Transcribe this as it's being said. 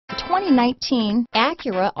2019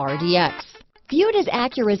 Acura RDX. Viewed as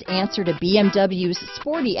Acura's answer to BMW's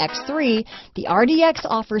sporty X3, the RDX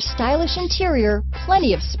offers stylish interior,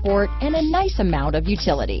 plenty of sport, and a nice amount of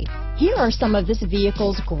utility. Here are some of this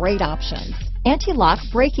vehicle's great options: anti-lock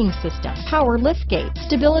braking system, power liftgate,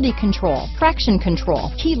 stability control, traction control,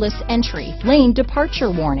 keyless entry, lane departure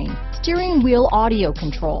warning, steering wheel audio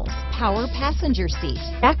controls, power passenger seat,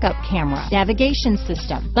 backup camera, navigation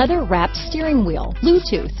system, leather-wrapped steering wheel,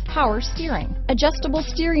 Bluetooth, power steering, adjustable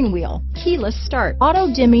steering wheel, keyless start,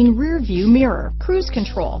 auto-dimming rear view mirror, cruise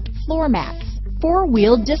control, floor mats,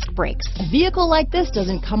 four-wheel disc brakes. A vehicle like this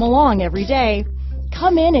doesn't come along every day.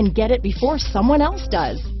 Come in and get it before someone else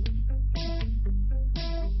does.